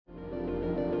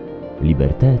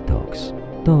Liberté Talks.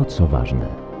 To, co ważne.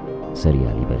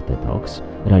 Seria Liberté Talks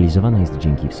realizowana jest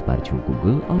dzięki wsparciu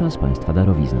Google oraz Państwa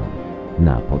darowizną.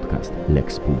 Na podcast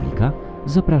Lex Publica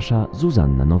zaprasza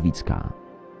Zuzanna Nowicka.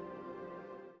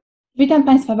 Witam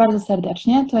Państwa bardzo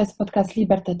serdecznie. To jest podcast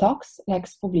Liberté Talks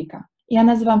Lex Publica. Ja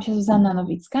nazywam się Zuzanna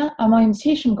Nowicka, a moim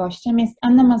dzisiejszym gościem jest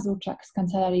Anna Mazurczak z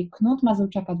kancelarii Knut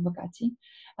Mazurczak Adwokaci,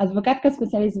 adwokatka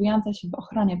specjalizująca się w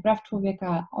ochronie praw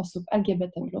człowieka osób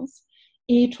LGBT+,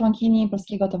 i członkini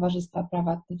Polskiego Towarzystwa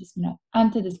Prawa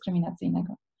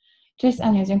Antydyskryminacyjnego. Cześć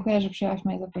Aniu, dziękuję, że przyjęłaś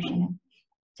moje zaproszenie.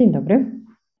 Dzień dobry.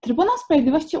 Trybunał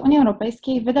Sprawiedliwości Unii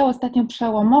Europejskiej wydał ostatnio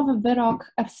przełomowy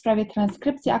wyrok w sprawie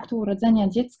transkrypcji aktu urodzenia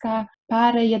dziecka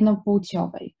pary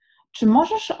jednopłciowej. Czy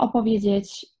możesz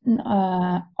opowiedzieć,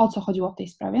 o co chodziło w tej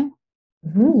sprawie?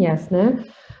 Jasne.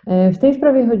 W tej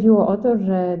sprawie chodziło o to,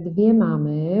 że dwie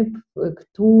mamy,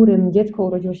 którym dziecko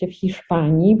urodziło się w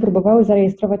Hiszpanii, próbowały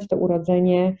zarejestrować to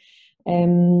urodzenie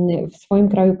w swoim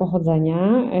kraju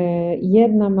pochodzenia.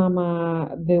 Jedna mama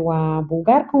była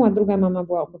Bułgarką, a druga mama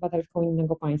była obywatelką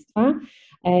innego państwa.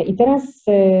 I teraz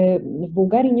w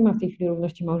Bułgarii nie ma w tej chwili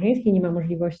równości małżeńskiej, nie ma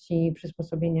możliwości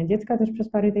przysposobienia dziecka też przez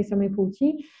pary tej samej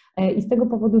płci. I z tego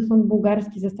powodu sąd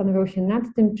bułgarski zastanawiał się nad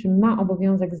tym, czy ma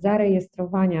obowiązek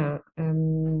zarejestrowania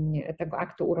tego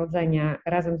aktu urodzenia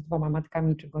razem z dwoma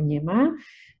matkami, czy go nie ma,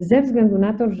 ze względu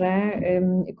na to, że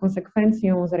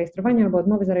konsekwencją zarejestrowania albo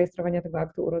odmowy zarejestrowania tego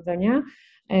aktu urodzenia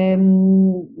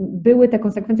były te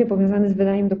konsekwencje powiązane z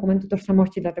wydaniem dokumentu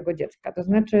tożsamości dla tego dziecka. To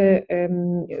znaczy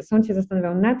sąd się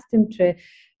zastanawiał nad tym, czy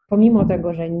pomimo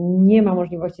tego, że nie ma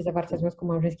możliwości zawarcia związku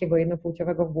małżeńskiego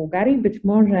jednopłciowego w Bułgarii, być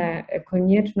może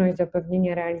konieczność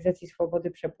zapewnienia realizacji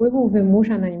swobody przepływu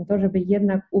wymusza na nim to, żeby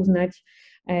jednak uznać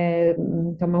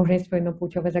to małżeństwo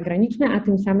jednopłciowe zagraniczne, a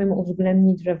tym samym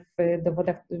uwzględnić,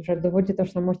 że w dowodzie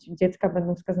tożsamości dziecka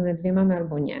będą wskazane dwie mamy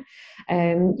albo nie.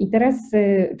 I teraz,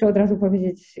 czy od razu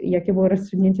powiedzieć, jakie było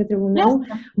rozstrzygnięcie Trybunału?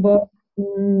 Bo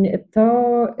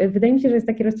to wydaje mi się, że jest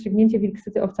takie rozstrzygnięcie wilk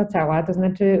syty, owca cała, to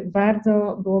znaczy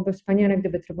bardzo byłoby wspaniale,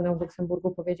 gdyby Trybunał w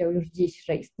Luksemburgu powiedział już dziś,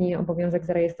 że istnieje obowiązek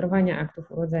zarejestrowania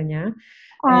aktów urodzenia.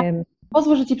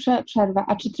 Pozwól, że Ci przerwę.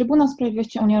 A czy Trybunał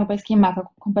Sprawiedliwości Unii Europejskiej ma taką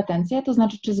kompetencję? To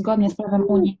znaczy, czy zgodnie z prawem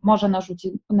Unii może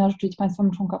narzucić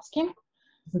państwom członkowskim?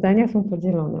 Zdania są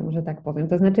podzielone, może tak powiem.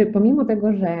 To znaczy, pomimo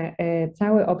tego, że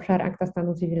cały obszar akta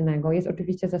stanu cywilnego jest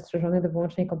oczywiście zastrzeżony do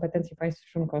wyłącznej kompetencji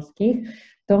państw członkowskich,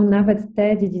 to nawet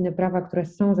te dziedziny prawa, które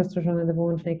są zastrzeżone do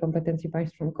wyłącznej kompetencji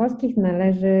państw członkowskich,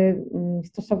 należy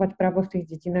stosować prawo w tych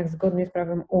dziedzinach zgodnie z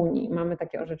prawem Unii. Mamy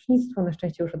takie orzecznictwo, na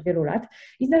szczęście już od wielu lat,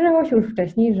 i zdarzało się już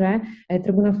wcześniej, że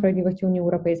Trybunał Sprawiedliwości Unii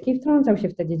Europejskiej wtrącał się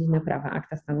w te dziedziny prawa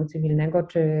akta stanu cywilnego,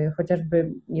 czy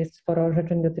chociażby jest sporo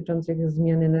orzeczeń dotyczących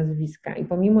zmiany nazwiska. I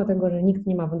pomimo tego, że nikt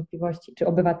nie ma wątpliwości, czy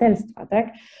obywatelstwa, tak?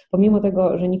 Pomimo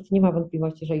tego, że nikt nie ma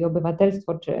wątpliwości, że i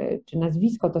obywatelstwo, czy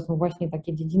nazwisko to są właśnie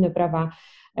takie dziedziny prawa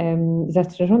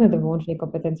zastrzeżone do wyłącznej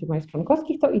kompetencji państw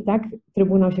członkowskich, to i tak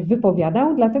Trybunał się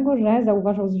wypowiadał, dlatego że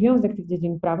zauważał związek tych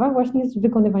dziedzin prawa właśnie z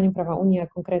wykonywaniem prawa Unii, a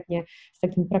konkretnie z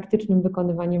takim praktycznym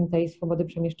wykonywaniem tej swobody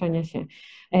przemieszczania się.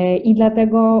 I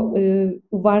dlatego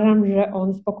uważam, że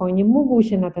on spokojnie mógł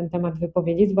się na ten temat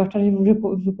wypowiedzieć, zwłaszcza, że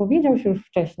wypowiedział się już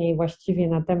wcześniej właściwie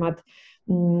na temat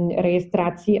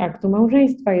rejestracji aktu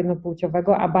małżeństwa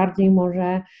jednopłciowego, a bardziej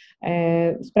może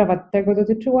sprawa tego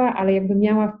dotyczyła, ale jakby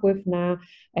miała wpływ na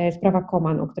sprawa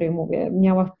Koman, o której mówię,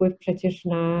 miała wpływ przecież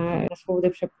na swobodę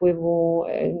przepływu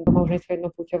do małżeństwa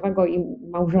jednopłciowego i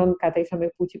małżonka tej samej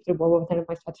płci, który był obywatelem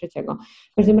państwa trzeciego.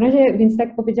 W każdym razie, więc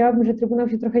tak powiedziałabym, że Trybunał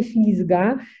się trochę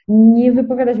ślizga, nie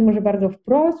wypowiada się może bardzo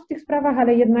wprost w tych sprawach,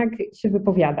 ale jednak się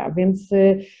wypowiada, więc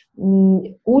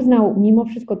uznał mimo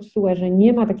wszystko TSUE, że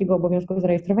nie ma takiego obowiązku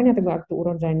zarejestrowania tego aktu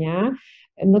urodzenia.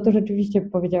 No to rzeczywiście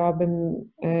powiedziałabym,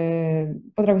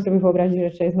 potrafię sobie wyobrazić, że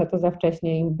jeszcze jest na to za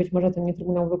wcześnie i być może to nie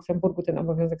Trybunał w Luksemburgu ten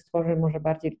obowiązek stworzy, może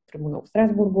bardziej Trybunał w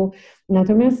Strasburgu.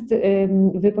 Natomiast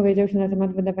wypowiedział się na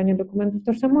temat wydawania dokumentów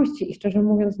tożsamości i szczerze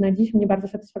mówiąc na dziś mnie bardzo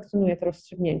satysfakcjonuje to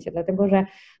rozstrzygnięcie, dlatego że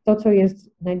to, co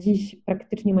jest na dziś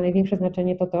praktycznie ma największe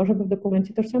znaczenie, to, żeby w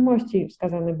dokumencie tożsamości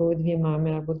wskazane były dwie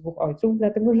mamy albo dwóch ojców,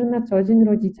 dlatego że na co dzień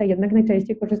rodzice jednak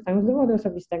najczęściej korzystają z dowodu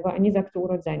osobistego, a nie z aktu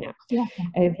urodzenia.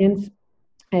 Więc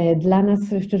dla nas,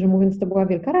 szczerze mówiąc, to była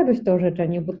wielka radość to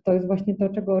orzeczenie, bo to jest właśnie to,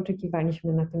 czego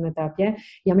oczekiwaliśmy na tym etapie.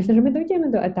 Ja myślę, że my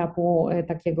dojdziemy do etapu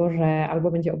takiego, że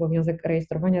albo będzie obowiązek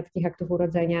rejestrowania takich aktów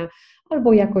urodzenia,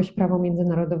 albo jakoś prawo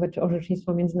międzynarodowe czy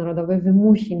orzecznictwo międzynarodowe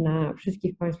wymusi na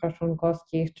wszystkich państwach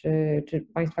członkowskich czy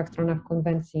państwach stronach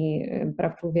konwencji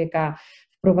praw człowieka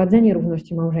wprowadzenie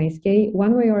równości małżeńskiej,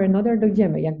 one way or another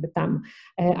dojdziemy jakby tam,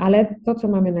 ale to, co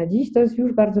mamy na dziś, to jest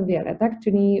już bardzo wiele, tak?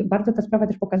 Czyli bardzo ta sprawa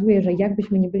też pokazuje, że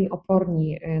jakbyśmy nie byli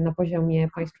oporni na poziomie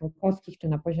państw członkowskich czy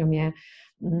na poziomie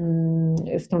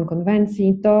stron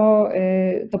konwencji,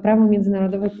 to prawo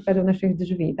międzynarodowe puka do naszych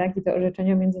drzwi, tak? I te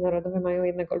orzeczenia międzynarodowe mają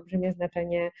jednak olbrzymie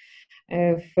znaczenie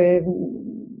w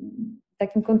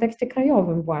takim kontekście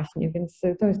krajowym właśnie, więc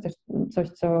to jest też coś,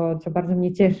 co bardzo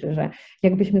mnie cieszy, że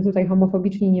jakbyśmy tutaj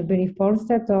homofobiczni nie byli w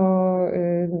Polsce, to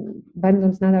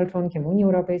będąc nadal członkiem Unii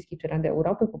Europejskiej czy Rady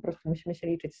Europy, po prostu musimy się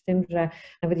liczyć z tym, że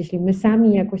nawet jeśli my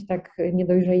sami jakoś tak nie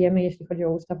dojrzejemy, jeśli chodzi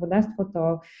o ustawodawstwo,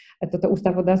 to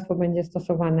ustawodawstwo będzie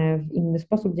stosowane w inny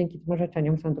sposób dzięki tym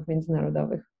orzeczeniom sądów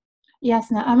międzynarodowych.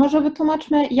 Jasne, a może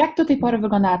wytłumaczmy, jak do tej pory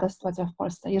wyglądała ta sytuacja w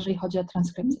Polsce, jeżeli chodzi o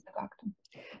transkrypcję tego aktu?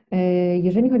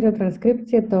 Jeżeli chodzi o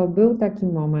transkrypcję, to był taki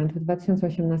moment w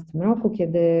 2018 roku,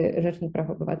 kiedy Rzecznik Praw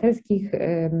Obywatelskich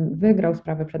wygrał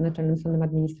sprawę przed Naczelnym Sądem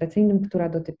Administracyjnym, która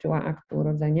dotyczyła aktu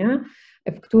urodzenia,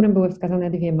 w którym były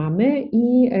wskazane dwie mamy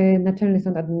i Naczelny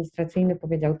Sąd Administracyjny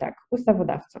powiedział tak: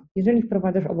 ustawodawco, jeżeli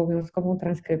wprowadzasz obowiązkową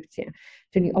transkrypcję,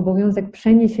 czyli obowiązek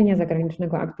przeniesienia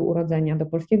zagranicznego aktu urodzenia do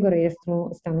Polskiego Rejestru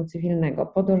Stanu Cywilnego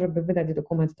po to, żeby wydać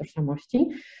dokument tożsamości,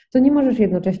 to nie możesz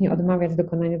jednocześnie odmawiać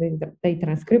dokonania tej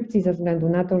transkrypcji ze względu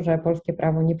na to, że polskie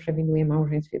prawo nie przewiduje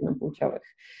małżeństw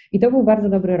jednopłciowych. I to był bardzo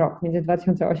dobry rok między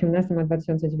 2018 a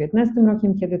 2019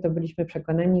 rokiem, kiedy to byliśmy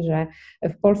przekonani, że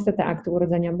w Polsce te akty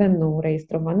urodzenia będą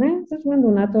rejestrowane ze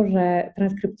względu na to, że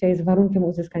transkrypcja jest warunkiem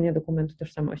uzyskania dokumentu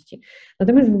tożsamości.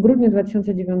 Natomiast w grudniu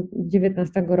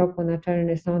 2019 roku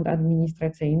Naczelny Sąd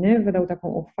Administracyjny wydał taką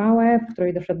uchwałę, w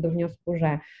której doszedł do wniosku,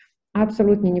 że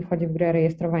absolutnie nie wchodzi w grę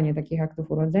rejestrowanie takich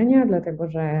aktów urodzenia, dlatego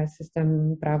że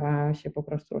system prawa się po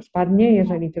prostu rozpadnie,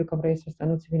 jeżeli tylko w rejestrze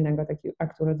stanu cywilnego taki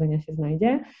akt urodzenia się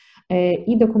znajdzie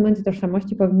i dokumenty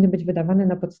tożsamości powinny być wydawane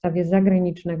na podstawie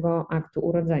zagranicznego aktu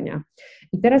urodzenia.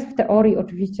 I teraz w teorii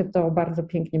oczywiście to bardzo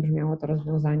pięknie brzmiało to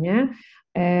rozwiązanie,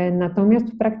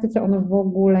 natomiast w praktyce ono w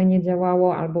ogóle nie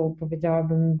działało, albo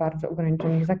powiedziałabym w bardzo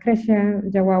ograniczonym zakresie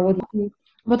działało.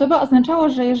 Bo to by oznaczało,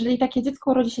 że jeżeli takie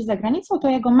dziecko urodzi się za granicą, to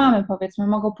jego mamy, powiedzmy,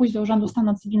 mogą pójść do Urzędu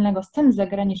Stanu Cywilnego z tym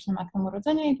zagranicznym aktem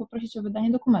urodzenia i poprosić o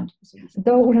wydanie dokumentów osobistych.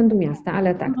 Do Urzędu Miasta,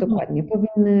 ale tak, dokładnie.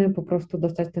 Powinny po prostu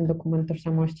dostać ten dokument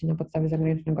tożsamości na podstawie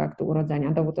zagranicznego aktu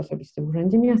urodzenia. Dowód osobisty w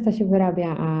Urzędzie Miasta się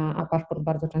wyrabia, a paszport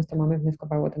bardzo często mamy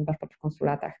wnioskowały o ten paszport w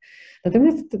konsulatach.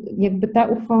 Natomiast jakby ta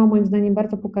uchwała moim zdaniem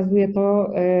bardzo pokazuje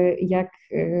to, jak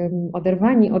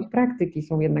oderwani od praktyki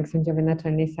są jednak sędziowie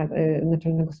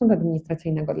Naczelnego Sądu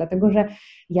Administracyjnego, dlatego że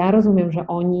ja rozumiem, że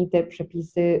oni te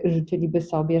przepisy życzyliby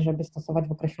sobie, żeby stosować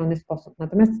w określony sposób.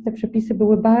 Natomiast te przepisy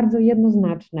były bardzo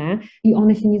jednoznaczne i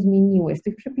one się nie zmieniły. Z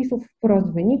tych przepisów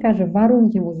wprost wynika, że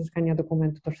warunkiem uzyskania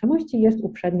dokumentu tożsamości jest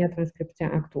uprzednia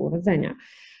transkrypcja aktu urodzenia.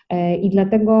 I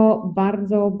dlatego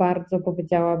bardzo, bardzo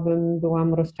powiedziałabym,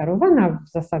 byłam rozczarowana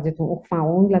w zasadzie tą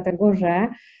uchwałą, dlatego że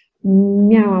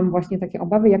miałam właśnie takie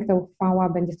obawy, jak ta uchwała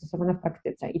będzie stosowana w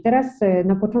praktyce. I teraz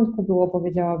na początku było,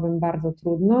 powiedziałabym, bardzo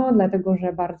trudno, dlatego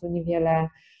że bardzo niewiele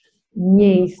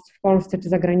miejsc w Polsce czy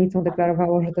za granicą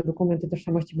deklarowało, że te dokumenty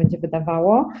tożsamości będzie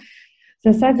wydawało. W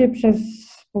zasadzie przez,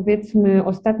 powiedzmy,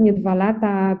 ostatnie 2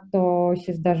 lata to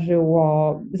się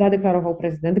zdarzyło, zadeklarował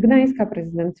prezydent Gdańska,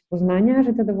 prezydent Poznania,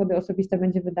 że te dowody osobiste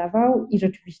będzie wydawał i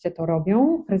rzeczywiście to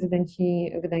robią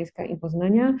prezydenci Gdańska i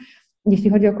Poznania. Jeśli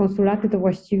chodzi o konsulaty, to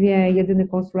właściwie jedyny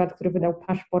konsulat, który wydał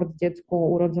paszport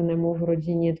dziecku urodzonemu w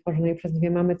rodzinie tworzonej przez 2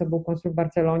 mamy, to był konsul w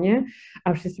Barcelonie,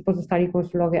 a wszyscy pozostali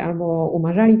konsulowie albo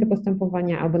umarzali te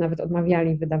postępowania, albo nawet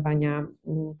odmawiali wydawania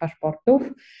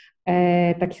paszportów.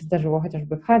 Tak się zdarzyło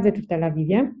chociażby w Hadze czy w Tel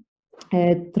Awiwie.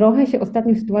 Trochę się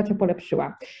ostatnio sytuacja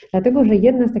polepszyła, dlatego że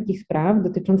jedna z takich spraw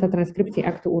dotycząca transkrypcji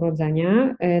aktu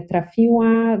urodzenia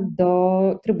trafiła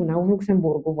do Trybunału w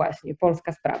Luksemburgu właśnie,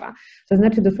 polska sprawa. To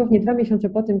znaczy dosłownie 2 miesiące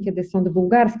po tym, kiedy sąd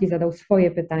bułgarski zadał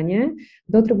swoje pytanie,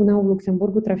 do Trybunału w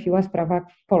Luksemburgu trafiła sprawa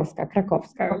polska,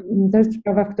 krakowska. To jest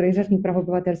sprawa, w której Rzecznik Praw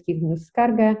Obywatelskich wniósł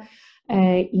skargę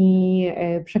i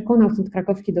przekonał Sąd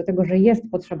Krakowski do tego, że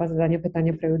jest potrzeba zadania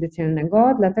pytania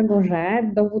prejudycjalnego, dlatego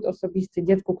że dowód osobisty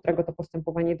dziecku, którego to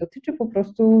postępowanie dotyczy, po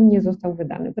prostu nie został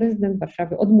wydany. Prezydent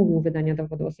Warszawy odmówił wydania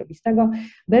dowodu osobistego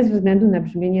bez względu na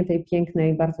brzmienie tej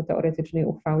pięknej, bardzo teoretycznej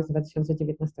uchwały z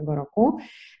 2019 roku.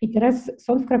 I teraz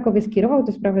sąd w Krakowie skierował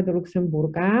tę sprawę do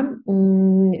Luksemburga,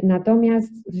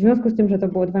 natomiast w związku z tym, że to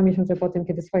było 2 miesiące po tym,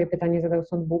 kiedy swoje pytanie zadał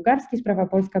sąd bułgarski, sprawa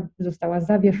polska została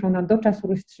zawieszona do czasu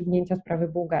rozstrzygnięcia sprawy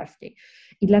bułgarskiej.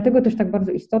 I dlatego też tak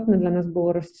bardzo istotne dla nas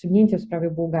było rozstrzygnięcie w sprawie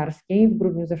bułgarskiej w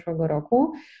grudniu zeszłego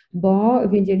roku, bo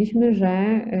wiedzieliśmy,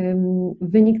 że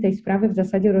wynik tej sprawy w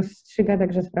zasadzie rozstrzyga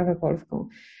także sprawę polską.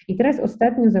 I teraz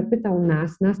ostatnio zapytał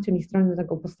nas, czyli stronę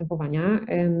tego postępowania,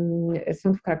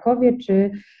 sąd w Krakowie,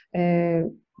 czy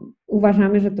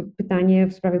uważamy, że to pytanie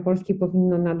w sprawie polskiej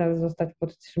powinno nadal zostać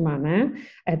podtrzymane.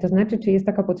 To znaczy, czy jest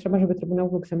taka potrzeba, żeby Trybunał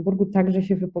w Luksemburgu także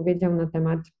się wypowiedział na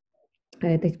temat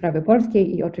tej sprawy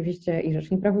polskiej i oczywiście i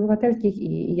Rzecznik Praw Obywatelskich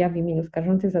i ja w imieniu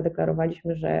skarżących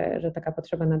zadeklarowaliśmy, że taka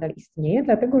potrzeba nadal istnieje,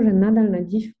 dlatego że nadal na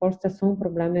dziś w Polsce są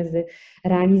problemy z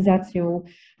realizacją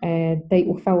tej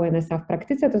uchwały NSA w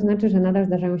praktyce, to znaczy, że nadal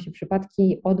zdarzają się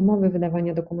przypadki odmowy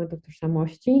wydawania dokumentów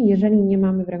tożsamości, jeżeli nie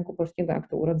mamy w ręku polskiego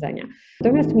aktu urodzenia.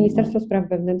 Natomiast Ministerstwo Spraw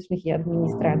Wewnętrznych i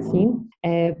Administracji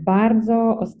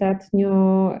bardzo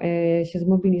ostatnio się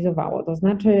zmobilizowało, to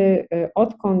znaczy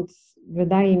odkąd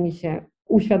wydaje mi się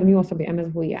uświadomiło sobie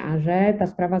MSWiA, że ta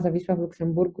sprawa zawisła w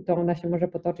Luksemburgu, to ona się może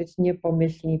potoczyć nie po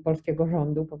myśli polskiego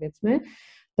rządu, powiedzmy,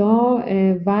 to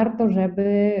warto,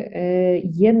 żeby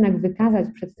jednak wykazać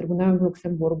przed Trybunałem w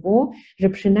Luksemburgu, że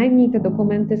przynajmniej te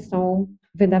dokumenty są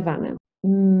wydawane.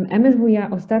 MSWiA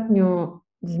ostatnio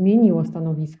zmieniło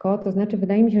stanowisko, to znaczy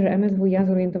wydaje mi się, że MSWiA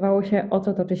zorientowało się, o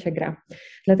co toczy się gra.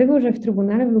 Dlatego, że w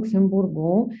Trybunale w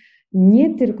Luksemburgu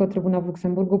nie tylko Trybunał w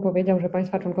Luksemburgu powiedział, że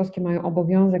państwa członkowskie mają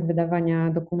obowiązek wydawania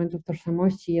dokumentów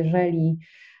tożsamości, jeżeli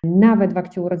nawet w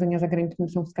akcie urodzenia zagranicznym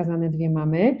są wskazane dwie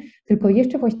mamy, tylko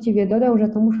jeszcze właściwie dodał, że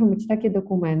to muszą być takie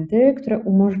dokumenty, które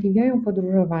umożliwiają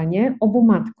podróżowanie obu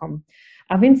matkom.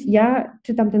 A więc ja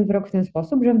czytam ten wyrok w ten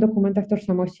sposób, że w dokumentach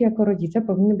tożsamości jako rodzice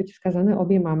powinny być wskazane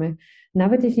obie mamy.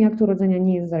 Nawet jeśli akt urodzenia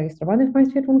nie jest zarejestrowany w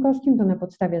państwie członkowskim, to na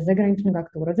podstawie zagranicznego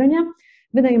aktu urodzenia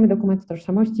wydajemy dokument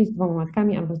tożsamości z dwoma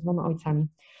matkami albo z dwoma ojcami.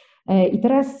 I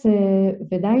teraz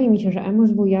wydaje mi się, że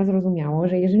MSWiA zrozumiało,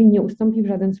 że jeżeli nie ustąpi w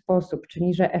żaden sposób,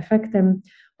 czyli że efektem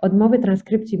odmowy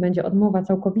transkrypcji będzie odmowa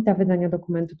całkowita wydania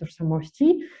dokumentu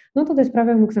tożsamości, no to tę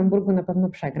sprawę w Luksemburgu na pewno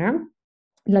przegra.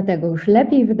 Dlatego już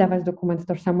lepiej wydawać dokument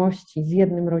tożsamości z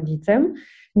jednym rodzicem,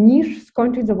 niż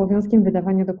skończyć z obowiązkiem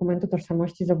wydawania dokumentu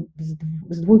tożsamości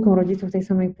z dwójką rodziców tej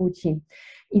samej płci.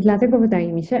 I dlatego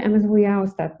wydaje mi się, MSWiA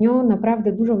ostatnio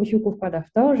naprawdę dużo wysiłku wkłada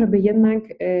w to, żeby jednak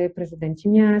prezydenci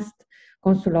miast,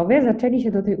 konsulowie zaczęli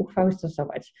się do tej uchwały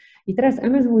stosować. I teraz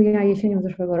MSWiA jesienią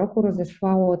zeszłego roku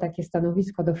rozesłało takie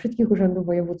stanowisko do wszystkich urzędów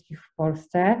wojewódzkich w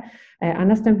Polsce, a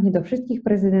następnie do wszystkich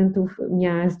prezydentów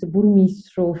miast,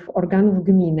 burmistrzów, organów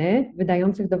gminy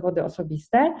wydających dowody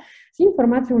osobiste z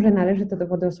informacją, że należy te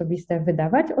dowody osobiste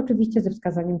wydawać, oczywiście ze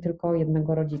wskazaniem tylko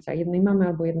jednego rodzica, jednej mamy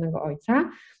albo jednego ojca.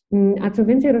 A co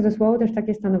więcej, rozesłało też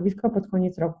takie stanowisko pod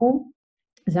koniec roku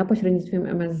za pośrednictwem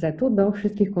MSZ-u do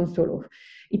wszystkich konsulów.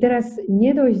 I teraz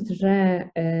nie dość, że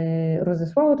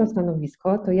rozesłało to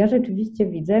stanowisko, to ja rzeczywiście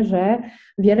widzę, że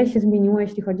wiele się zmieniło,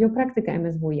 jeśli chodzi o praktykę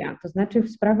MSWiA. To znaczy w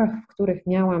sprawach, w których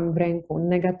miałam w ręku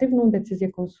negatywną decyzję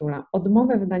konsula,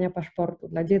 odmowę wydania paszportu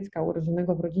dla dziecka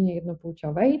urodzonego w rodzinie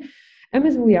jednopłciowej,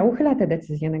 MSWiA uchyla te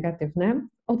decyzje negatywne,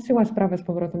 odsyła sprawę z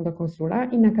powrotem do konsula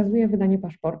i nakazuje wydanie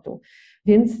paszportu.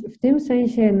 Więc w tym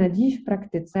sensie na dziś w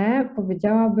praktyce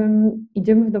powiedziałabym,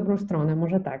 idziemy w dobrą stronę,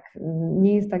 może tak,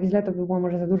 nie jest tak źle, to by było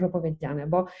może za dużo powiedziane,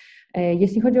 bo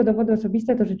jeśli chodzi o dowody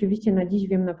osobiste, to rzeczywiście na dziś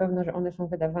wiem na pewno, że one są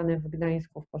wydawane w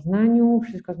Gdańsku, w Poznaniu,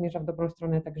 wszystko zmierza w dobrą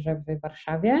stronę także w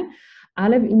Warszawie,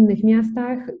 ale w innych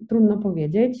miastach trudno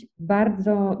powiedzieć,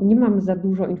 nie mam za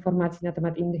dużo informacji na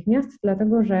temat innych miast,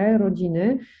 dlatego że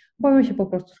rodziny boją się po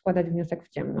prostu składać wniosek w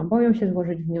ciemno, boją się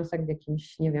złożyć wniosek w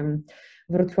jakimś, nie wiem,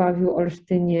 Wrocławiu,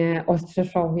 Olsztynie,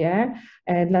 Ostrzeszowie,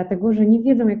 dlatego że nie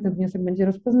wiedzą, jak ten wniosek będzie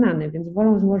rozpoznany, więc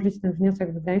wolą złożyć ten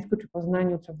wniosek w Gdańsku czy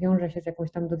Poznaniu, co wiąże się z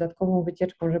jakąś tam dodatkową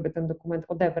wycieczką, żeby ten dokument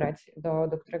odebrać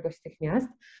do któregoś z tych miast,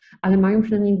 ale mają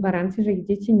przynajmniej gwarancję, że ich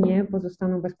dzieci nie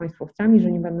pozostaną bezpaństwowcami,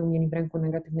 że nie będą mieli w ręku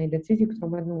negatywnej decyzji,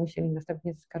 którą będą musieli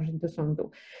następnie zaskarżyć do sądu.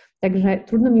 Także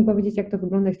trudno mi powiedzieć, jak to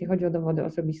wygląda, jeśli chodzi o dowody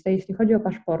osobiste. Jeśli chodzi o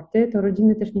paszporty, to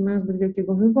rodziny też nie mają zbyt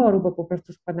wielkiego wyboru, bo po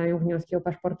prostu składają wnioski o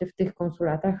paszporty w tych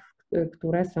konsulatach,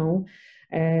 które są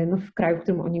w kraju, w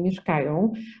którym oni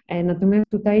mieszkają. Natomiast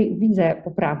tutaj widzę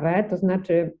poprawę, to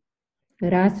znaczy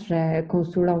raz, że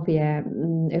konsulowie,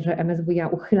 że MSWiA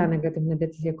uchyla negatywne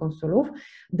decyzje konsulów,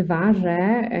 dwa,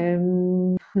 że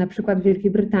na przykład w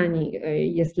Wielkiej Brytanii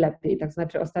jest lepiej, tak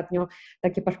znaczy ostatnio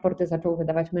takie paszporty zaczął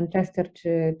wydawać Manchester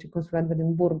czy konsulat w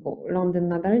Edynburgu. Londyn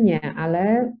nadal nie,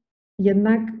 ale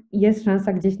jednak jest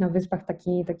szansa gdzieś na wyspach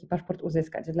taki paszport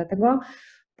uzyskać. Dlatego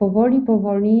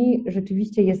powoli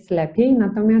rzeczywiście jest lepiej,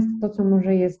 natomiast to, co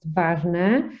może jest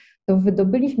ważne, to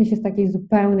wydobyliśmy się z takiej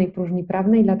zupełnej próżni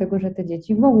prawnej, dlatego że te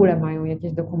dzieci w ogóle mają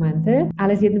jakieś dokumenty,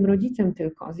 ale z jednym rodzicem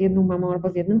tylko, z jedną mamą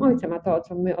albo z jednym ojcem, a to, o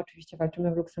co my oczywiście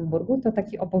walczymy w Luksemburgu, to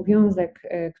taki obowiązek,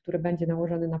 który będzie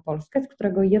nałożony na Polskę, z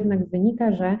którego jednak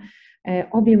wynika, że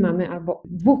obie mamy albo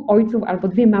dwóch ojców, albo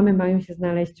dwie mamy mają się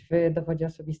znaleźć w dowodzie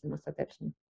osobistym ostatecznie.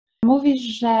 Mówisz,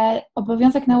 że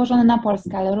obowiązek nałożony na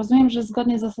Polskę, ale rozumiem, że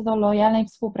zgodnie z zasadą lojalnej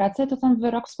współpracy to ten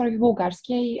wyrok w sprawie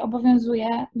bułgarskiej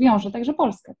wiąże także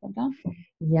Polskę, prawda?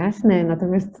 Jasne,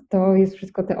 natomiast to jest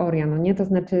wszystko teoria, no nie? To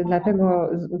znaczy dlatego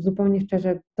zupełnie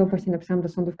szczerze to właśnie napisałam do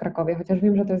sądu w Krakowie, chociaż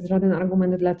wiem, że to jest żaden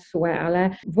argument dla TSUE, ale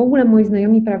w ogóle moi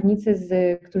znajomi prawnicy,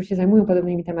 którzy się zajmują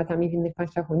podobnymi tematami w innych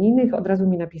państwach unijnych, od razu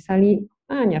mi napisali: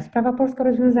 Ania, sprawa polska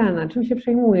rozwiązana, czym się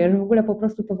przejmujesz? W ogóle po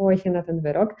prostu powołaj się na ten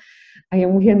wyrok. A ja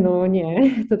mówię, no nie,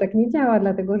 to tak nie działa,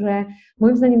 dlatego że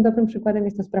moim zdaniem dobrym przykładem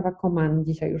jest to sprawa Koman,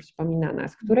 dzisiaj już wspominana,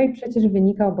 z której przecież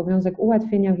wynika obowiązek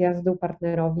ułatwienia wjazdu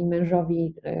partnerowi,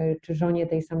 mężowi czy żonie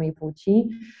tej samej płci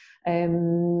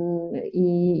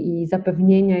i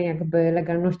zapewnienia jakby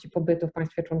legalności pobytu w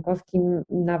państwie członkowskim,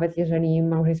 nawet jeżeli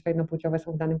małżeństwa jednopłciowe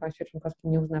są w danym państwie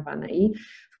członkowskim nieuznawane. I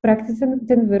w praktyce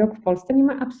ten wyrok w Polsce nie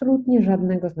ma absolutnie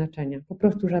żadnego znaczenia, po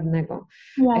prostu żadnego.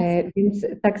 Więc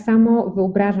tak samo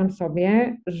wyobrażam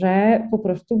sobie, że po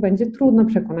prostu będzie trudno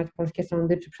przekonać polskie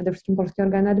sądy, czy przede wszystkim polskie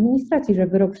organy administracji, że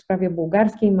wyrok w sprawie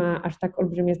bułgarskiej ma aż tak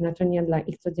olbrzymie znaczenie dla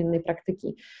ich codziennej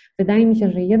praktyki. Wydaje mi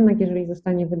się, że jednak jeżeli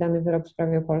zostanie wydany wyrok w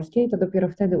sprawie polskiej, to dopiero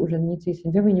wtedy urzędnicy i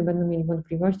sędziowie nie będą mieli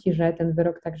wątpliwości, że ten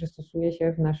wyrok także stosuje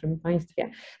się w naszym państwie.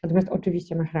 Natomiast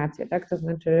oczywiście masz rację, tak? To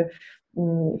znaczy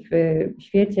w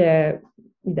świecie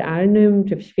idealnym,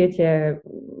 czy w świecie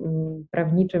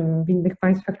prawniczym w innych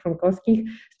państwach członkowskich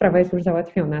sprawa jest już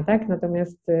załatwiona, tak?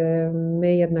 Natomiast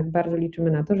my jednak bardzo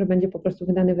liczymy na to, że będzie po prostu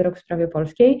wydany wyrok w sprawie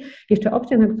polskiej. Jeszcze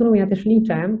opcja, na którą ja też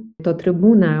liczę, to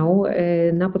Trybunał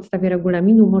na podstawie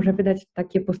regulaminu może wydać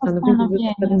takie postanowienie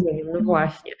z uzasadnieniem. No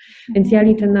właśnie. Więc ja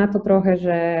liczę na to trochę,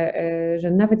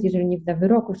 że nawet jeżeli nie wyda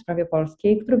wyroku w sprawie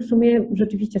polskiej, który w sumie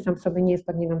rzeczywiście sam w sobie nie jest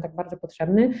pewnie nam tak bardzo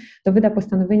potrzebny, to wyda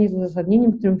postanowienie z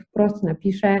uzasadnieniem, w którym wprost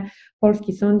napisze: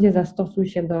 polski sądzie, zastosuj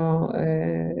się do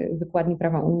wykładni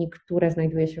prawa Unii, które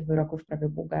znajduje się w wyroku w sprawie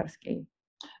bułgarskiej.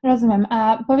 Rozumiem.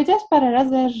 A powiedziałaś parę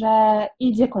razy, że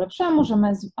idzie ku lepszemu, że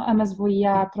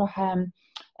MSWiA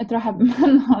trochę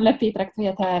lepiej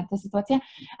traktuje tę sytuację.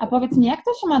 A powiedz mi, jak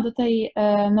to się ma do tej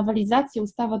nowelizacji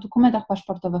ustawy o dokumentach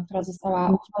paszportowych, która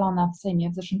została uchwalona w Sejmie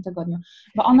w zeszłym tygodniu?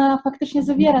 Bo ona faktycznie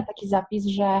zawiera taki zapis,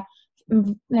 że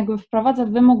jakby wprowadza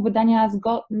wymóg wydania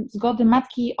zgody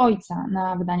matki i ojca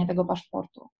na wydanie tego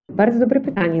paszportu. Bardzo dobre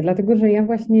pytanie, dlatego że ja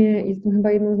właśnie jestem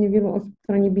chyba jedną z niewielu osób,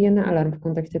 która nie bije na alarm w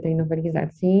kontekście tej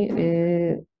nowelizacji.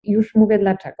 Już mówię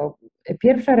dlaczego.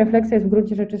 Pierwsza refleksja jest w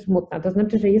gruncie rzeczy smutna, to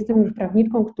znaczy, że jestem już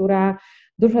prawniczką, która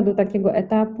doszła do takiego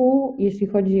etapu, jeśli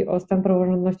chodzi o stan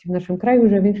praworządności w naszym kraju,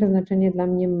 że większe znaczenie dla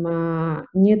mnie ma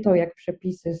nie to, jak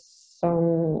przepisy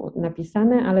są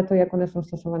napisane, ale to, jak one są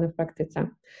stosowane w praktyce,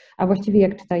 a właściwie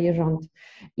jak czyta je rząd.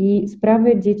 I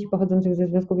sprawy dzieci pochodzących ze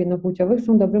związków jednopłciowych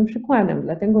są dobrym przykładem,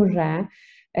 dlatego że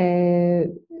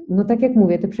no tak jak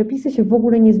mówię, te przepisy się w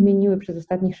ogóle nie zmieniły przez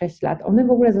ostatnich 6 lat. One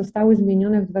w ogóle zostały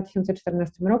zmienione w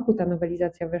 2014 roku. Ta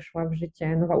nowelizacja weszła w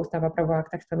życie, nowa ustawa Prawa o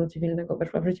aktach stanu cywilnego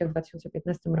weszła w życie w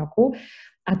 2015 roku,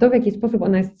 a to, w jaki sposób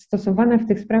ona jest stosowana w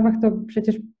tych sprawach, to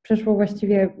przecież przeszło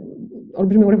właściwie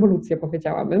olbrzymią rewolucję,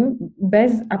 powiedziałabym,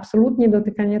 bez absolutnie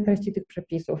dotykania treści tych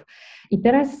przepisów. I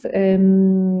teraz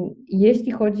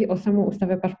jeśli chodzi o samą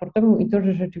ustawę paszportową i to,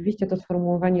 że rzeczywiście to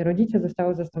sformułowanie rodzice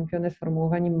zostało zastąpione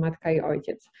sformułowaniem matka i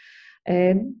ojciec.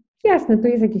 Jasne, to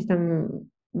jest jakiś tam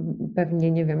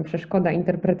pewnie, nie wiem, przeszkoda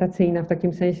interpretacyjna w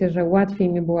takim sensie, że łatwiej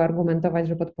mi było argumentować,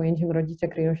 że pod pojęciem rodzice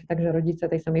kryją się także rodzice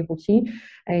tej samej płci,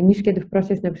 niż kiedy wprost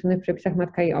jest napisane w przepisach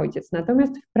matka i ojciec.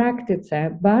 Natomiast w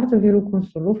praktyce bardzo wielu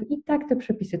konsulów i tak te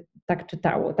przepisy tak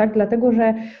czytało, tak? Dlatego,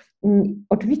 że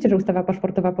oczywiście, że ustawa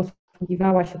paszportowa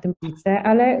posługiwała się tym publice,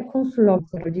 ale konsulowie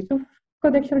rodziców w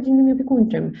kodeksie rodzinnym i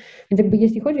opiekuńczym. Więc jakby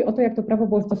jeśli chodzi o to, jak to prawo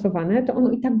było stosowane, to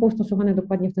ono i tak było stosowane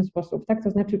dokładnie w ten sposób, tak?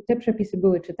 To znaczy te przepisy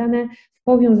były czytane w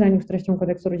powiązaniu z treścią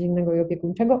kodeksu rodzinnego i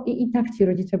opiekuńczego i tak ci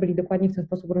rodzice byli dokładnie w ten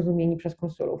sposób rozumieni przez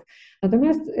konsulów.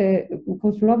 Natomiast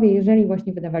konsulowie, jeżeli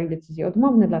właśnie wydawali decyzje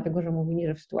odmowne, dlatego że mówili,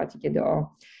 że w sytuacji, kiedy o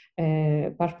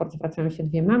paszport zwracają się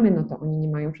dwie mamy, no to oni nie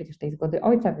mają przecież tej zgody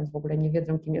ojca, więc w ogóle nie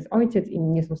wiedzą, kim jest ojciec i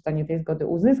nie są w stanie tej zgody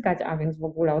uzyskać, a więc w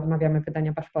ogóle odmawiamy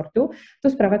wydania paszportu, to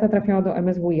sprawa ta trafiała do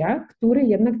MSWiA, który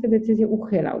jednak te decyzje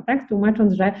uchylał, tak?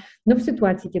 Tłumacząc, że no w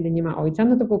sytuacji, kiedy nie ma ojca,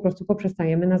 no to po prostu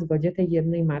poprzestajemy na zgodzie tej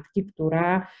jednej matki,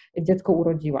 która dziecko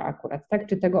urodziła akurat, tak?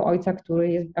 Czy tego ojca,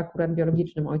 który jest akurat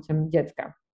biologicznym ojcem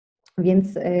dziecka.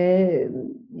 Więc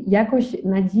jakoś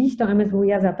na dziś to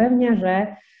MSWiA zapewnia,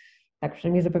 że, tak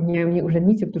przynajmniej zapewniają mnie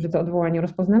urzędnicy, którzy to odwołanie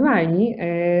rozpoznawali,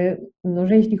 no,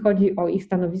 że jeśli chodzi o ich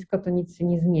stanowisko, to nic się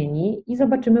nie zmieni i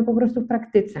zobaczymy po prostu w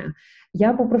praktyce.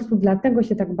 Ja po prostu dlatego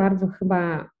się tak bardzo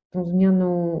chyba tą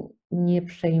zmianą nie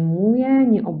przejmuję,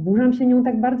 nie oburzam się nią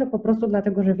tak bardzo, po prostu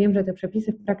dlatego, że wiem, że te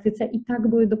przepisy w praktyce i tak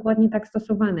były dokładnie tak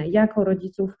stosowane. Jako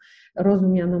rodziców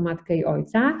rozumiano matkę i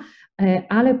ojca,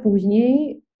 ale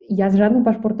później ja z żadną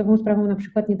paszportową sprawą na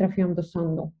przykład nie trafiłam do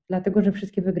sądu, dlatego że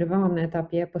wszystkie wygrywałam na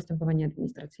etapie postępowania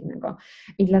administracyjnego.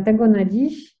 I dlatego na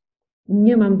dziś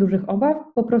nie mam dużych obaw,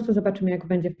 po prostu zobaczymy, jak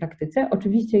będzie w praktyce.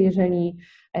 Oczywiście, jeżeli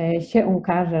się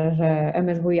okaże, że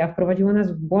MSWiA wprowadziło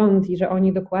nas w błąd i że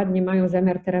oni dokładnie mają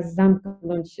zamiar teraz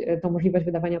zamknąć tą możliwość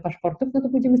wydawania paszportów, no to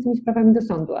pójdziemy z tymi sprawami do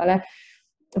sądu, ale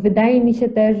wydaje mi się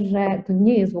też, że to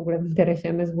nie jest w ogóle w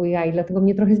interesie MSWiA i dlatego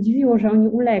mnie trochę zdziwiło, że oni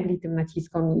ulegli tym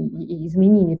naciskom i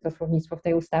zmienili to słownictwo w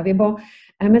tej ustawie, bo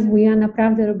MSWiA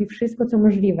naprawdę robi wszystko, co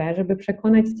możliwe, żeby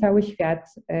przekonać cały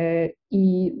świat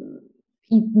i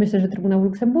myślę, że Trybunał w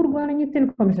Luksemburgu, ale nie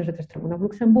tylko, myślę, że też Trybunał w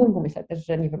Luksemburgu, myślę też,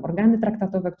 że nie wiem, organy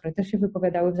traktatowe, które też się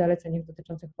wypowiadały w zaleceniach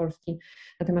dotyczących Polski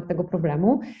na temat tego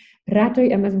problemu.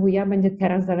 Raczej MSWiA będzie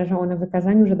teraz zależało na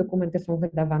wykazaniu, że dokumenty są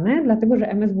wydawane, dlatego że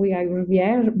MSWiA już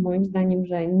wie, że moim zdaniem,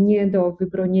 że nie do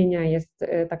wybronienia jest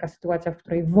taka sytuacja, w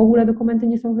której w ogóle dokumenty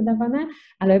nie są wydawane,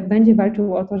 ale będzie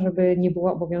walczył o to, żeby nie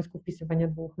było obowiązku wpisywania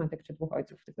 2 matek czy 2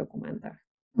 ojców w tych dokumentach.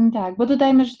 Tak, bo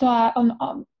dodajmy, że to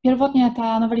pierwotnie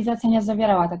ta nowelizacja nie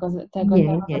zawierała tego.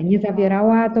 Nie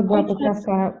zawierała, to była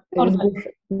poprawka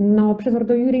przez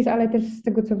Ordo Iuris, ale też z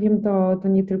tego co wiem, to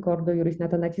nie tylko Ordo Iuris na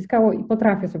to naciskało i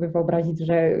potrafię sobie wyobrazić,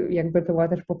 że jakby to była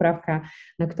też poprawka,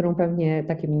 na którą pewnie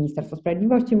takie Ministerstwo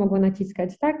Sprawiedliwości mogło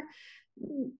naciskać, tak?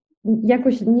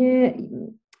 Jakoś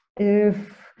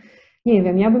nie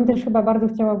wiem, ja bym też chyba bardzo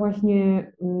chciała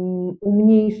właśnie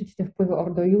umniejszyć te wpływy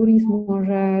Ordo Iuris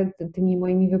może tymi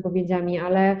moimi wypowiedziami,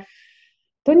 ale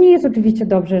to nie jest oczywiście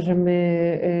dobrze, że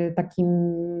my takim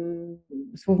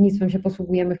słownictwem się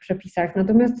posługujemy w przepisach,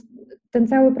 natomiast ten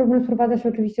cały problem sprowadza się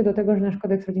oczywiście do tego, że nasz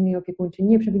kodeks rodzinny i opiekuńczy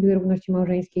nie przewiduje równości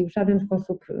małżeńskiej, w żaden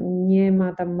sposób nie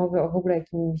ma tam mowy o w ogóle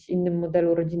jakimś innym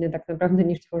modelu rodziny tak naprawdę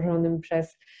niż tworzonym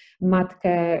przez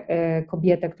matkę,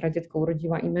 kobietę, która dziecko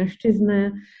urodziła i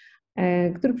mężczyznę,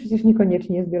 który przecież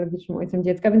niekoniecznie jest biologicznym ojcem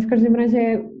dziecka, więc w każdym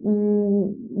razie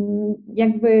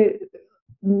jakby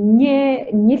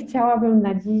nie chciałabym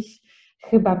na dziś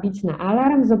chyba bić na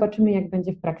alarm, zobaczymy jak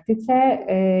będzie w praktyce.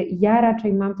 Ja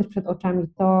raczej mam też przed oczami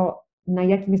to, na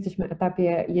jakim jesteśmy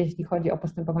etapie, jeśli chodzi o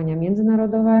postępowania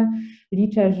międzynarodowe.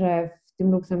 Liczę, że w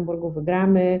tym Luksemburgu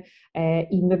wygramy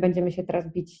i my będziemy się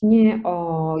teraz bić nie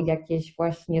o jakieś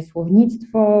właśnie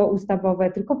słownictwo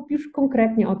ustawowe, tylko już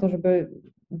konkretnie o to, żeby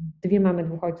 2 mamy,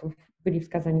 2 ojców byli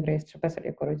wskazani w rejestrze PESEL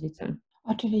jako rodzice.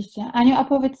 Oczywiście. Aniu, a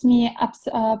powiedz mi,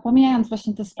 pomijając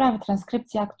właśnie te sprawy,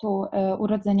 transkrypcji aktu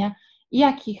urodzenia,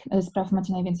 jakich spraw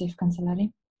macie najwięcej w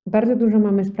kancelarii? Bardzo dużo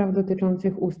mamy spraw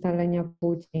dotyczących ustalenia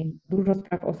płci, dużo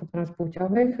spraw osób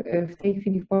transpłciowych. W tej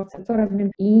chwili w Polsce coraz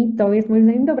więcej i to jest moim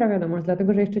zdaniem dobra wiadomość,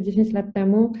 dlatego że jeszcze 10 lat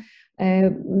temu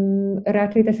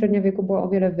raczej ta średnia wieku była o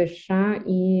wiele wyższa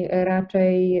i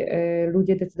raczej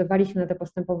ludzie decydowali się na te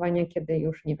postępowania, kiedy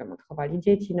już, nie wiem, odchowali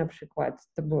dzieci na przykład,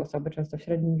 to były osoby często w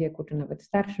średnim wieku, czy nawet w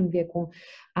starszym wieku,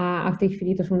 a w tej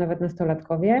chwili to są nawet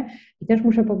nastolatkowie. I też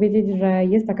muszę powiedzieć, że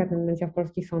jest taka tendencja w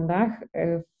polskich sądach,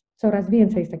 coraz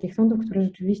więcej jest takich sądów, które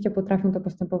rzeczywiście potrafią to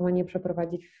postępowanie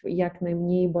przeprowadzić w jak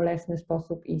najmniej bolesny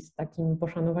sposób i z takim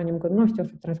poszanowaniem godności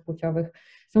osób transpłciowych.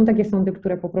 Są takie sądy,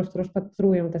 które po prostu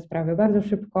rozpatrują te sprawy bardzo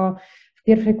szybko, w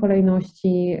pierwszej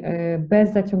kolejności,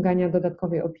 bez zaciągania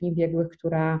dodatkowej opinii biegłych,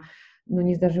 która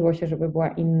nie zdarzyło się, żeby była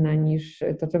inna niż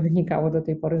to, co wynikało do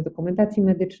tej pory z dokumentacji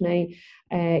medycznej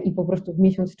i po prostu w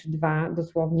miesiąc czy 2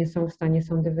 dosłownie są w stanie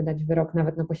sądy wydać wyrok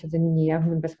nawet na posiedzeniu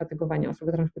niejawnym bez fatygowania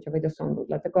osoby transpłciowej do sądu.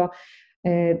 Dlatego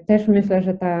też myślę,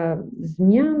 że ta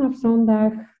zmiana w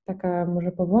sądach, taka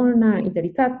może powolna i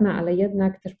delikatna, ale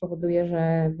jednak też powoduje,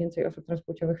 że więcej osób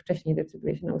transpłciowych wcześniej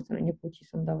decyduje się na ustalenie płci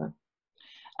sądowe.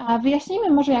 A wyjaśnijmy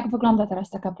może, jak wygląda teraz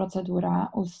taka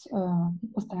procedura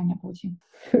ustalenia płci.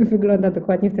 Wygląda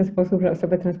dokładnie w ten sposób, że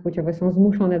osoby transpłciowe są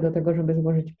zmuszone do tego, żeby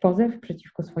złożyć pozew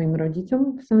przeciwko swoim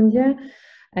rodzicom w sądzie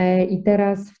i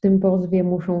teraz w tym pozwie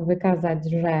muszą wykazać,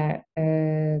 że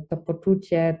to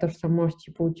poczucie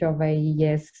tożsamości płciowej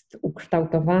jest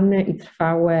ukształtowane i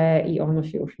trwałe i ono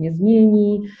się już nie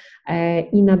zmieni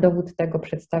i na dowód tego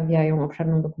przedstawiają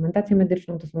obszerną dokumentację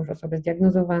medyczną. To są już osoby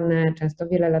zdiagnozowane, często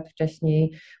wiele lat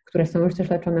wcześniej, które są już też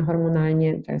leczone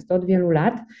hormonalnie, często od wielu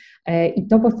lat i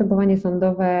to postępowanie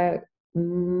sądowe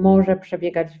może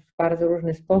przebiegać w bardzo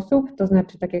różny sposób, to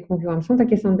znaczy, tak jak mówiłam, są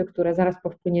takie sądy, które zaraz po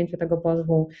wpłynięciu tego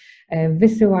pozwu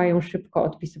wysyłają szybko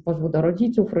odpisy pozwu do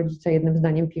rodziców, rodzice jednym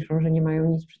zdaniem piszą, że nie mają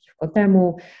nic przeciwko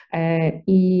temu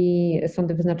i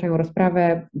sądy wyznaczają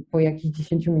rozprawę, po jakichś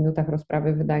 10 minutach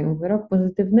rozprawy wydają wyrok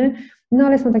pozytywny, no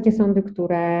ale są takie sądy,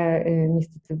 które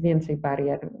niestety więcej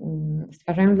barier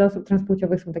stwarzają dla osób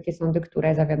transpłciowych, są takie sądy,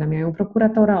 które zawiadamiają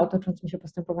prokuratora o toczącym się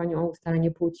postępowaniu o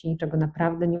ustalenie płci, czego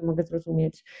naprawdę nie mogę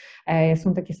zrozumieć.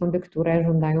 Są takie sądy, które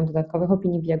żądają dodatkowych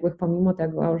opinii biegłych, pomimo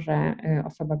tego, że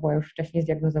osoba była już wcześniej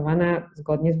zdiagnozowana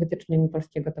zgodnie z wytycznymi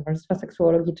Polskiego Towarzystwa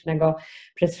Seksuologicznego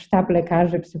przez sztab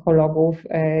lekarzy, psychologów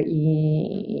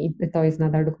i to jest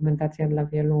nadal dokumentacja dla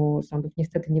wielu sądów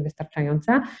niestety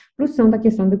niewystarczająca. Plus są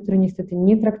takie sądy, które niestety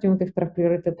nie traktują tych spraw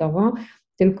priorytetowo,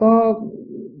 tylko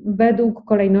według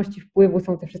kolejności wpływu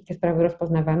są te wszystkie sprawy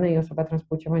rozpoznawane i osoba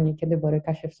transpłciowa niekiedy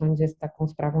boryka się w sądzie z taką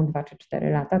sprawą 2 czy 4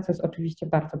 lata, co jest oczywiście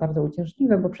bardzo, bardzo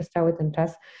uciążliwe, bo przez cały ten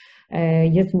czas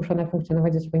jest zmuszona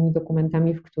funkcjonować ze swoimi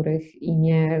dokumentami, w których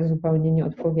imię zupełnie nie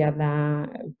odpowiada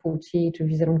płci czy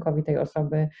wizerunkowi tej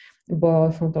osoby,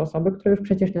 bo są to osoby, które już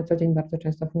przecież na co dzień bardzo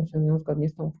często funkcjonują zgodnie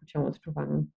z tą płcią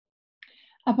odczuwaną.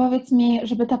 A powiedz mi,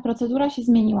 żeby ta procedura się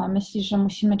zmieniła, myślisz, że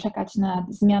musimy czekać na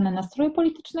zmianę nastroju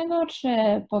politycznego, czy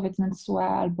powiedzmy TSUE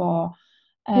albo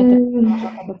Trybunał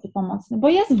Pomocny? Bo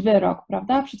jest wyrok,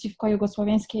 prawda, przeciwko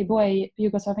byłej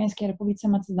Jugosłowiańskiej Republice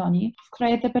Macedonii, w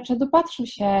której ETPC dopatrzył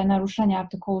się naruszenia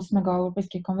artykułu 8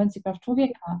 Europejskiej Konwencji Praw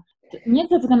Człowieka. Nie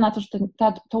ze względu na to, że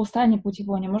to ustalenie płci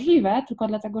było niemożliwe, tylko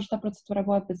dlatego, że ta procedura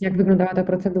była bezwzględna. Jak wyglądała ta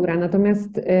procedura?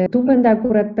 Natomiast tu będę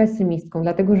akurat pesymistką,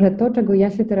 dlatego że to, czego ja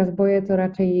się teraz boję, to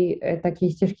raczej takiej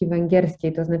ścieżki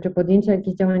węgierskiej, to znaczy podjęcia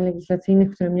jakichś działań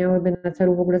legislacyjnych, które miałyby na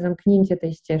celu w ogóle zamknięcie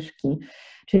tej ścieżki.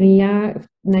 Czyli ja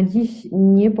na dziś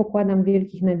nie pokładam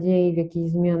wielkich nadziei w jakichś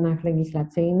zmianach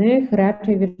legislacyjnych,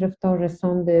 raczej wierzę w to, że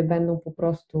sądy będą po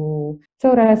prostu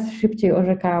coraz szybciej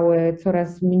orzekały,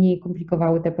 coraz mniej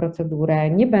komplikowały tę procedurę,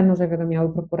 nie będą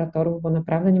zawiadamiały prokuratorów, bo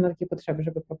naprawdę nie ma takiej potrzeby,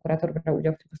 żeby prokurator brał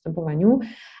udział w tym postępowaniu,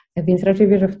 więc raczej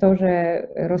wierzę w to, że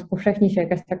rozpowszechni się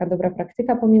jakaś taka dobra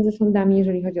praktyka pomiędzy sądami,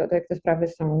 jeżeli chodzi o to, jak te sprawy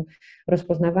są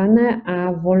rozpoznawane,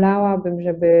 a wolałabym,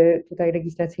 żeby tutaj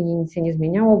legislacyjnie nic się nie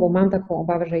zmieniało, bo mam taką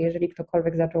obawę, że jeżeli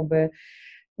ktokolwiek zacząłby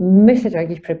myśleć o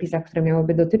jakichś przepisach, które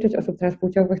miałyby dotyczyć osób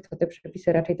transpłciowych, to te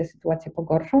przepisy raczej tę sytuację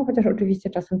pogorszą, chociaż oczywiście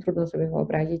czasem trudno sobie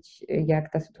wyobrazić,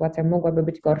 jak ta sytuacja mogłaby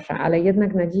być gorsza, ale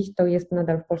jednak na dziś to jest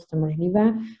nadal w Polsce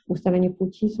możliwe, ustalenie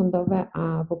płci sądowe,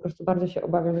 a po prostu bardzo się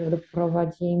obawiam, że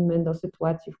doprowadzimy do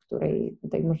sytuacji, w której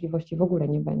tej możliwości w ogóle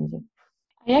nie będzie.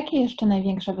 A jakie jeszcze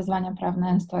największe wyzwania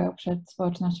prawne stoją przed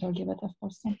społecznością LGBT w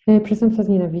Polsce? Przestępstwa z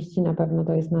nienawiści na pewno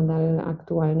to jest nadal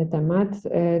aktualny temat,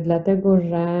 dlatego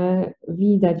że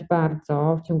widać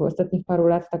bardzo w ciągu ostatnich paru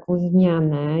lat taką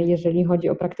zmianę, jeżeli chodzi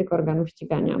o praktykę organów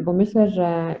ścigania, bo myślę,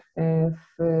 że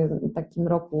w takim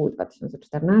roku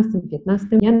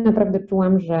 2014-2015 ja naprawdę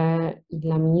czułam, że i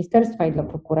dla ministerstwa, i dla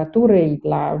prokuratury, i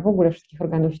dla w ogóle wszystkich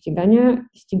organów ścigania,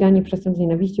 ściganie przestępstw z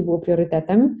nienawiści było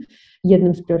priorytetem,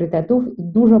 jednym z priorytetów i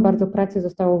dużo bardzo pracy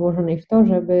zostało włożonej w to,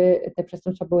 żeby te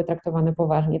przestępstwa były traktowane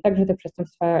poważnie, także te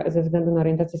przestępstwa ze względu na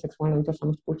orientację seksualną i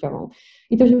tożsamość płciową.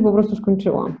 I to się po prostu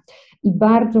skończyło. I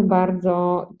bardzo,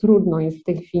 bardzo trudno jest w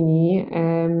tej chwili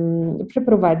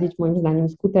przeprowadzić, moim zdaniem,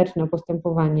 skuteczne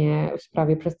postępowanie w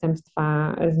sprawie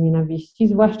przestępstwa z nienawiści,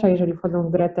 zwłaszcza jeżeli wchodzą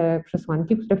w grę te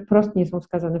przesłanki, które wprost nie są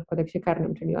wskazane w kodeksie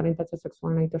karnym, czyli orientacja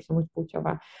seksualna i tożsamość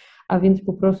płciowa. A więc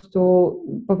po prostu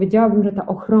powiedziałabym, że ta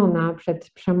ochrona przed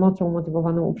przemocą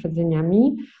motywowaną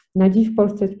uprzedzeniami na dziś w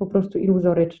Polsce jest po prostu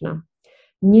iluzoryczna.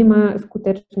 Nie ma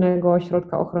skutecznego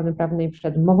środka ochrony prawnej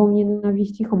przed mową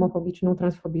nienawiści, homofobiczną,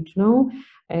 transfobiczną.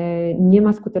 Nie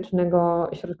ma skutecznego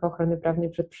środka ochrony prawnej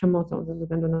przed przemocą ze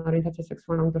względu na orientację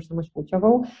seksualną i tożsamość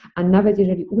płciową, a nawet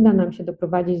jeżeli uda nam się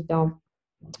doprowadzić do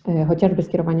chociażby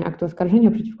skierowania aktu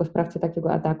oskarżenia przeciwko sprawcy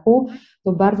takiego ataku,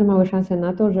 to bardzo małe szanse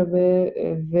na to, żeby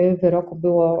w wyroku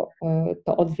było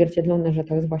to odzwierciedlone, że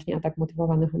to jest właśnie atak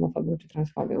motywowany homofobią czy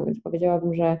transfobią. Więc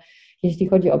powiedziałabym, że jeśli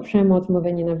chodzi o przemoc,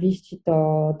 mowę nienawiści,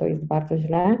 to jest bardzo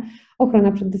źle.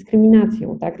 Ochrona przed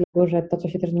dyskryminacją, tak? Dlatego, że to, co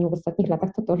się też zmieniło w ostatnich latach,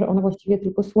 to, że ona właściwie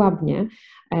tylko słabnie,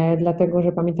 dlatego,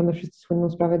 że pamiętamy wszyscy słynną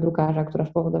sprawę drukarza, która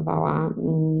spowodowała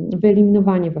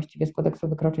wyeliminowanie właściwie z kodeksu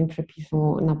wykroczeń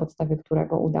przepisu, na podstawie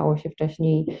którego udało się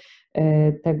wcześniej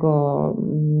tego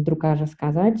drukarza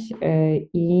skazać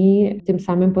i tym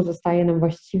samym pozostaje nam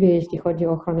właściwie, jeśli chodzi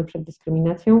o ochronę przed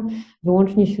dyskryminacją,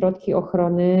 wyłącznie środki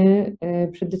ochrony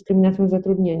przed dyskryminacją w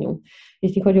zatrudnieniu.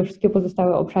 Jeśli chodzi o wszystkie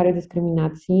pozostałe obszary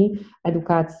dyskryminacji,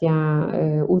 edukacja,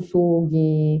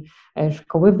 usługi,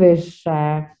 szkoły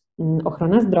wyższe,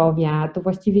 ochrona zdrowia, to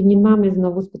właściwie nie mamy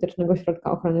znowu skutecznego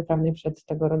środka ochrony prawnej przed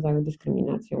tego rodzaju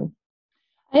dyskryminacją.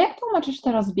 A jak tłumaczysz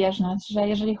tę rozbieżność, że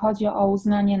jeżeli chodzi o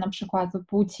uznanie na przykład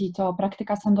płci, to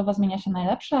praktyka sądowa zmienia się na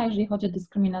lepsze, a jeżeli chodzi o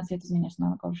dyskryminację, to zmienia się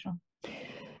na gorsze?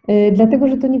 Dlatego,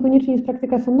 że to niekoniecznie jest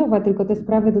praktyka sądowa, tylko te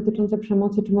sprawy dotyczące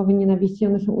przemocy czy mowy nienawiści,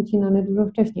 one są ucinane dużo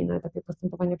wcześniej, na etapie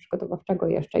postępowania przygotowawczego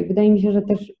jeszcze. I wydaje mi się, że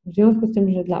też w związku z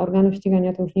tym, że dla organów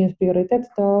ścigania to już nie jest priorytet,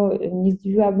 to nie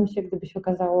zdziwiłabym się, gdyby się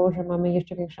okazało, że mamy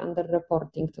jeszcze większy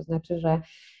underreporting, to znaczy, że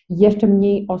jeszcze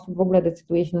mniej osób w ogóle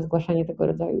decyduje się na zgłaszanie tego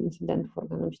rodzaju incydentów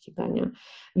organom ścigania.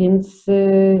 Więc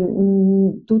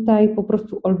tutaj po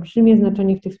prostu olbrzymie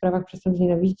znaczenie w tych sprawach przestępstw z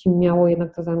nienawiści miało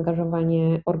jednak to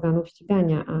zaangażowanie organów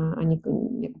ścigania, a nie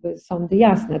jakby sądy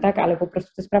jasne, tak? Ale po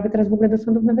prostu te sprawy teraz w ogóle do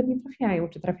sądów nawet nie trafiają,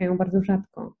 czy trafiają bardzo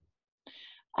rzadko.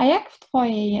 A jak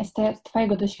z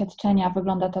Twojego doświadczenia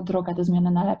wygląda ta droga do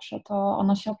zmiany na lepsze? To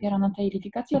ono się opiera na tej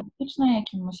litygacji artystycznej,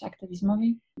 jakiemuś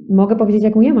aktywizmowi? Mogę powiedzieć,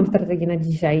 jaką ja mam strategię na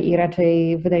dzisiaj i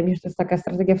raczej wydaje mi się, że to jest taka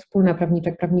strategia wspólna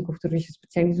prawniczek, prawników, którzy się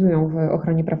specjalizują w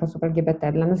ochronie praw osób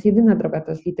LGBT. Dla nas jedyna droga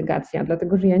to jest litygacja,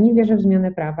 dlatego że ja nie wierzę w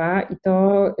zmianę prawa i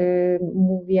to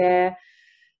mówię,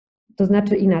 to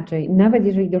znaczy inaczej, nawet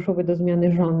jeżeli doszłoby do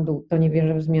zmiany rządu, to nie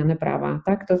wierzę w zmianę prawa,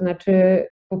 tak? To znaczy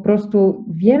po prostu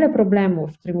wiele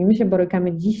problemów, z którymi my się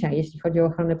borykamy dzisiaj, jeśli chodzi o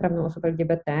ochronę prawną osób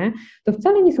LGBT, to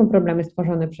wcale nie są problemy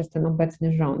stworzone przez ten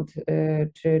obecny rząd,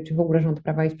 czy w ogóle rząd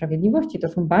Prawa i Sprawiedliwości. To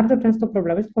są bardzo często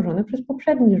problemy stworzone przez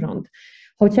poprzedni rząd.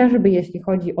 Chociażby jeśli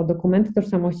chodzi o dokumenty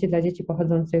tożsamości dla dzieci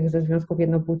pochodzących ze związków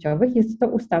jednopłciowych, jest to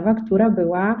ustawa, która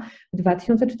była w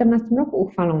 2014 roku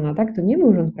uchwalona, tak? To nie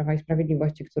był rząd Prawa i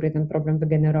Sprawiedliwości, który ten problem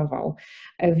wygenerował.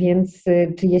 Więc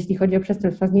czy jeśli chodzi o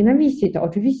przestępstwa z nienawiści, to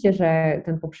oczywiście, że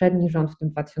ten poprzedni rząd w tym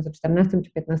 2014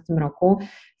 czy 2015 roku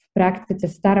w praktyce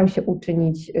starał się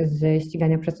uczynić z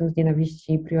ścigania przestępstw z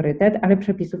nienawiści priorytet, ale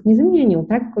przepisów nie zmienił,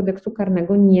 tak? Kodeksu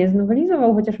karnego nie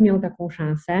znowelizował, chociaż miał taką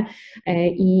szansę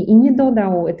i nie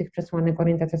dodał tych przesłanek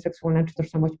orientacja seksualna czy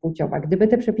tożsamość płciowa. Gdyby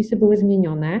te przepisy były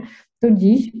zmienione, to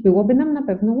dziś byłoby nam na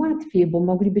pewno łatwiej, bo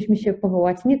moglibyśmy się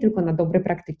powołać nie tylko na dobre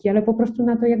praktyki, ale po prostu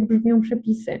na to, jak brzmią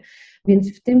przepisy.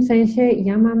 Więc w tym sensie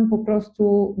ja mam po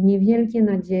prostu niewielkie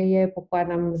nadzieje,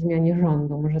 pokładam w zmianie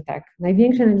rządu, może tak.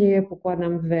 Największe nadzieje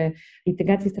pokładam w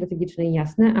litygacji strategicznej,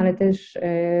 jasne, ale też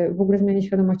w ogóle zmianie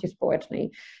świadomości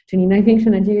społecznej. Czyli największe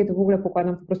nadzieje to w ogóle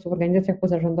pokładam po prostu w organizacjach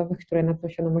pozarządowych, które nad tą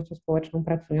świadomością społeczną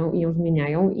pracują i ją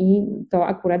zmieniają i to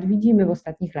akurat widzimy w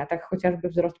ostatnich latach, chociażby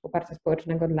wzrost poparcia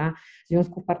społecznego dla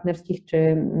związków partnerskich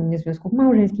czy związków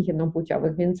małżeńskich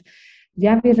jednopłciowych, więc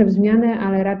ja wierzę w zmianę,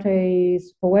 ale raczej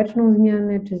społeczną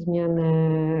zmianę, czy zmianę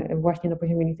właśnie na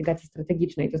poziomie litygacji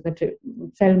strategicznej. To znaczy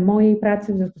cel mojej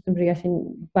pracy, w związku z tym, że ja się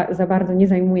za bardzo nie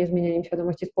zajmuję zmienianiem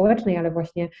świadomości społecznej, ale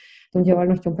właśnie tą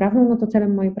działalnością prawną, no to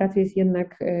celem mojej pracy jest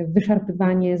jednak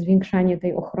wyszarpywanie, zwiększanie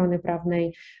tej ochrony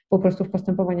prawnej po prostu w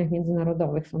postępowaniach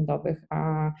międzynarodowych, sądowych,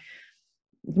 a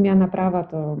zmiana prawa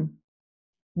to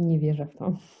nie wierzę w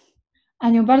to.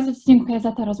 Aniu, bardzo Ci dziękuję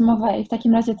za tę rozmowę i w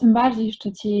takim razie tym bardziej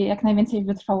życzę Ci jak najwięcej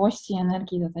wytrwałości i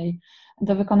energii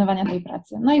do wykonywania tej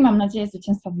pracy. No i mam nadzieję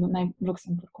zwycięstwa w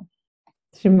Luksemburgu.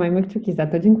 Trzymajmy kciuki za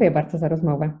to. Dziękuję bardzo za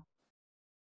rozmowę.